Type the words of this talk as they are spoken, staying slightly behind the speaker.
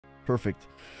Perfect.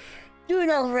 Doing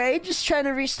alright, just trying to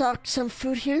restock some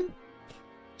food here.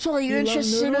 So are you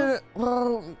interested in it?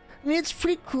 Well, I mean, it's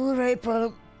pretty cool, right?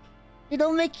 But it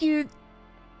don't make you...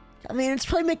 I mean, it's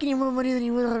probably making you more money than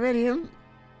you would already.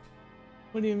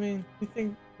 What do you mean? You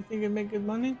think it'd make good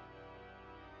money?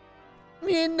 I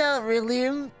mean, not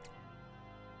really.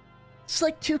 It's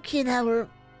like $2K an hour.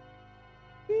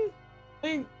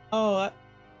 I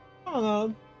don't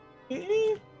know.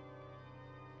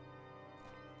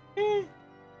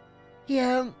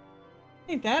 Yeah.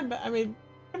 Ain't that bad. I mean, it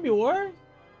could be worse.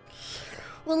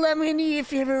 Well, I mean,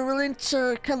 if you're ever willing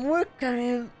to come work, I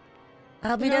mean,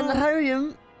 I'll be down to hire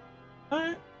you.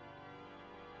 Alright.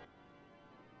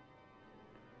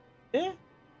 Yeah.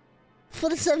 What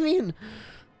does that mean?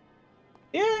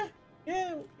 Yeah.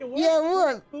 It works. Yeah,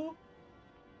 what? Cool.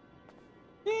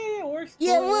 Yeah, it works.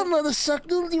 Yeah, cool, what, mother sucker?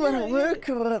 Do you want to work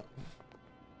or what?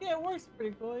 Yeah, it works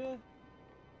pretty cool, yeah.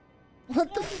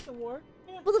 What the f- work.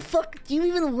 Yeah. What the fuck? Do you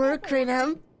even work right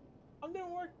now? I'm doing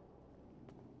work.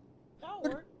 That'll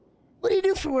work. What do you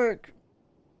do for work?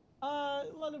 A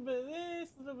little bit of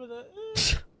this, a little bit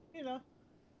of, you know.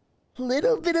 A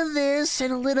little bit of this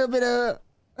and a little bit of,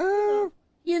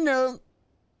 you know.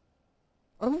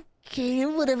 Okay,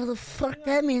 whatever the fuck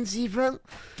that means, Zebra.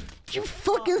 What you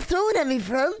fucking throwing at me,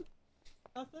 bro?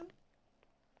 Nothing.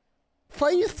 Why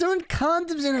are you throwing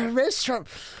condoms in a restaurant?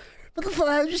 What the fuck?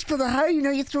 I was just going to hire you,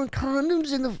 now you're throwing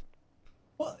condoms in the...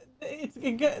 Well, it's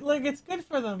good. Like, it's good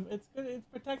for them. It's good.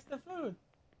 It protects the food.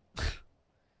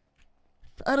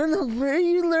 I don't know where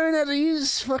you learn how to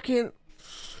use fucking...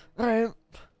 Alright.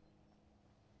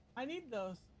 I need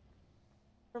those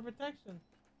for protection.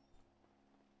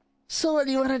 So what,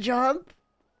 do you want a job?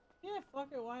 Yeah, fuck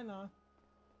it, why not?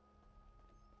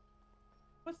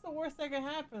 What's the worst that could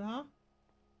happen, huh?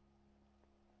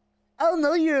 I don't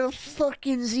know, you're a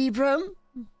fucking zebra.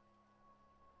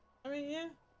 I mean, yeah.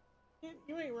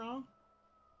 You ain't wrong.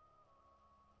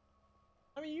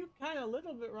 I mean, you kind of a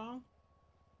little bit wrong.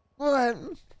 What?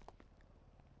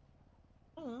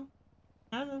 I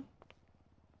don't know.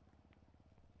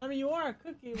 I mean, you are a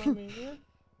cookie, I mean, yeah.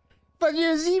 But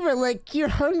you're a zebra, like, you're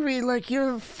hungry, like,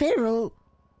 you're a pharaoh.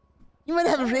 You might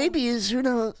have rabies, who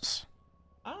knows?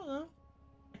 I don't know.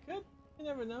 I could. You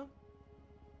never know.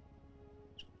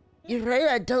 Yeah. You're right,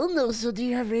 I don't know, so do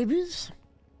you have rabies?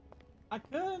 I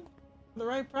could. For the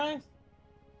right price.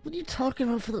 What are you talking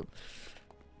about for the...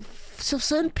 So if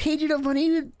someone paid you enough money,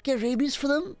 you'd get rabies for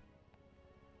them?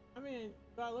 I mean,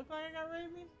 do I look like I got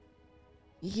rabies?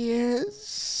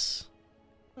 Yes.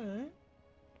 Alright.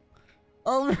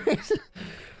 Alright.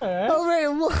 Alright.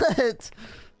 Alright, what?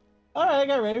 Alright, I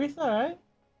got rabies, alright.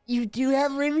 You do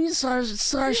have rabies,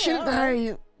 so I shouldn't hire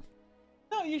you.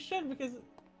 No, you should because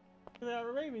I have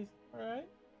rabies, alright?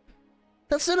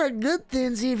 That's not a good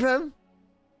thing, Zebra.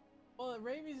 Well,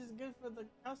 rabies is good for the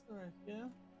customers, you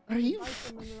know? Are you bite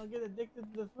them and they'll get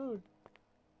addicted to the food.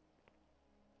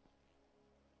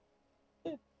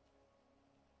 Yeah.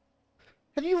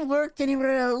 Have you worked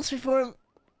anywhere else before? What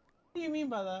do you mean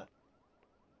by that?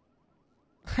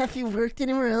 Have you worked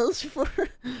anywhere else before?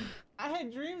 I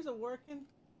had dreams of working.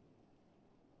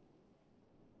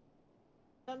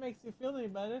 That makes you feel any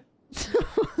better.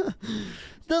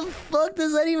 The fuck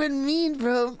does that even mean,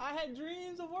 bro? I had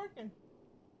dreams of working.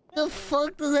 The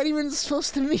fuck does that even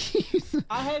supposed to mean?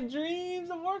 I had dreams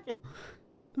of working.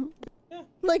 Yeah.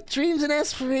 Like dreams and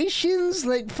aspirations?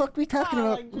 Like, fuck we talking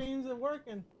about? Like dreams of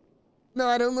working. No,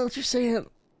 I don't know what you're saying.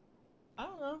 I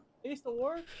don't know. I used to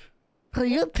work. Bro,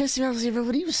 you're pissing me off, Zebra.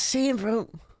 What are you saying, bro?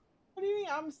 What do you mean?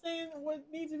 I'm saying what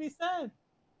needs to be said.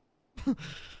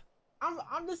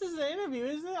 This is an interview,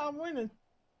 isn't it? I'm winning.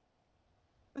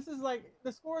 This is like,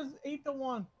 the score is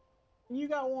 8-1. And you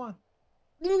got 1.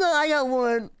 No, I got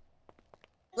 1.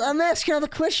 I'm asking all the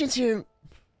questions here.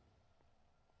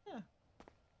 Yeah.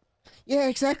 Yeah,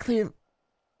 exactly. Yeah,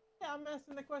 I'm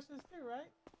asking the questions too, right?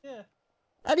 Yeah.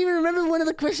 I don't even remember one of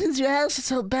the questions you asked. That's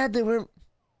how bad they were.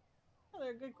 Oh,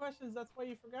 they're good questions. That's why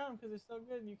you forgot them, because they're so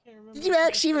good and you can't remember. Did you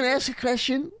actually even ask a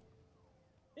question?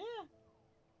 Yeah.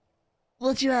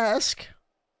 What'd you ask?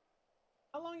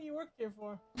 How long you worked here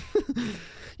for?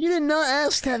 You did not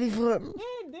ask that before. Yeah,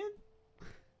 I did.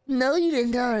 No, you did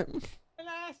not. And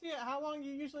I asked you how long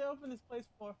you usually open this place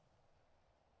for.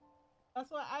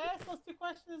 That's why I asked those 2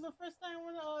 questions the first time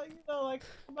when, you know, like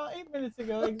about 8 minutes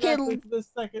ago. Okay, exactly to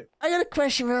this second. I got a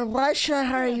question, bro. Why should I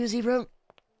hire you, Zebra?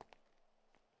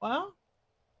 Well,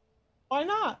 why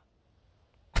not?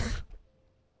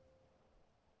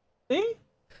 See?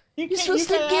 You're supposed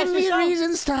to give me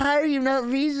reasons to hire you, not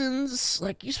reasons.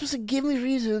 Like, you're supposed to give me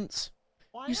reasons.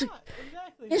 Why not?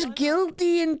 Exactly. It's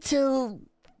guilty until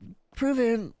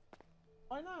proven.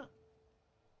 Why not?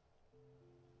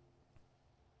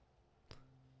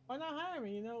 why not hire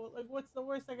me? You know, like what's the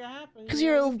worst that can happen? Because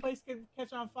You know, you're this place could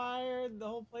catch on fire, the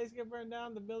whole place could burn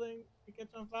down, the building could catch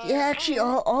on yeah, fire. actually,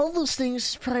 all those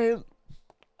things probably.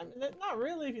 I mean, not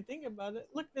really if you think about it.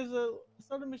 Look, there's a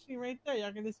soda machine right there.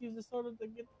 Y'all can just use the soda to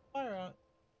get the fire out.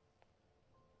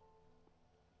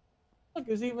 Look,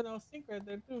 there's even a sink right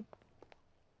there too.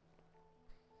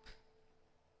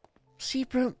 See,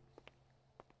 bro.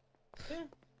 Yeah.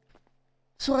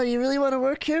 So, you really want to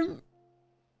work here?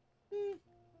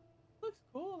 Looks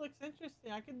cool. Looks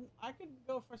interesting. I could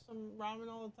go for some ramen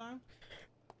all the time.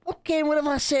 Okay, what if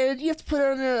I said you have to put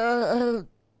on a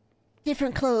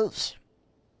different clothes?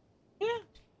 Yeah.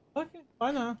 Okay.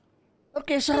 Why not?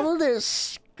 Okay, so how about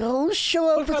this? Go show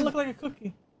What up if I with look like a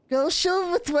cookie? go show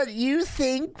up with what you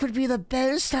think would be the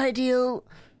best ideal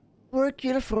work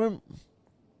uniform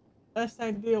Best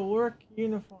ideal work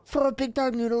uniform. for Big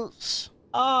Dog Noodles.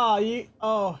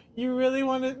 You really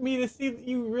wanted me to see?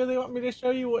 You really want me to show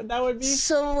you what that would be?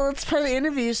 So it's part of the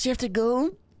interview, so you have to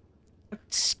go,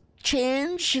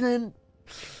 change, and then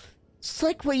it's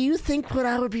like what you think what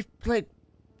I would be like.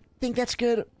 Think that's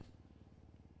good.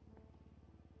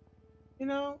 You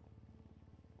know,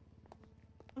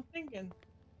 I'm thinking.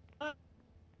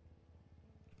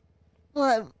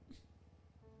 What?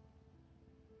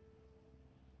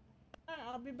 Alright,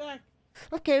 I'll be back.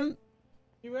 Okay.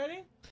 You ready?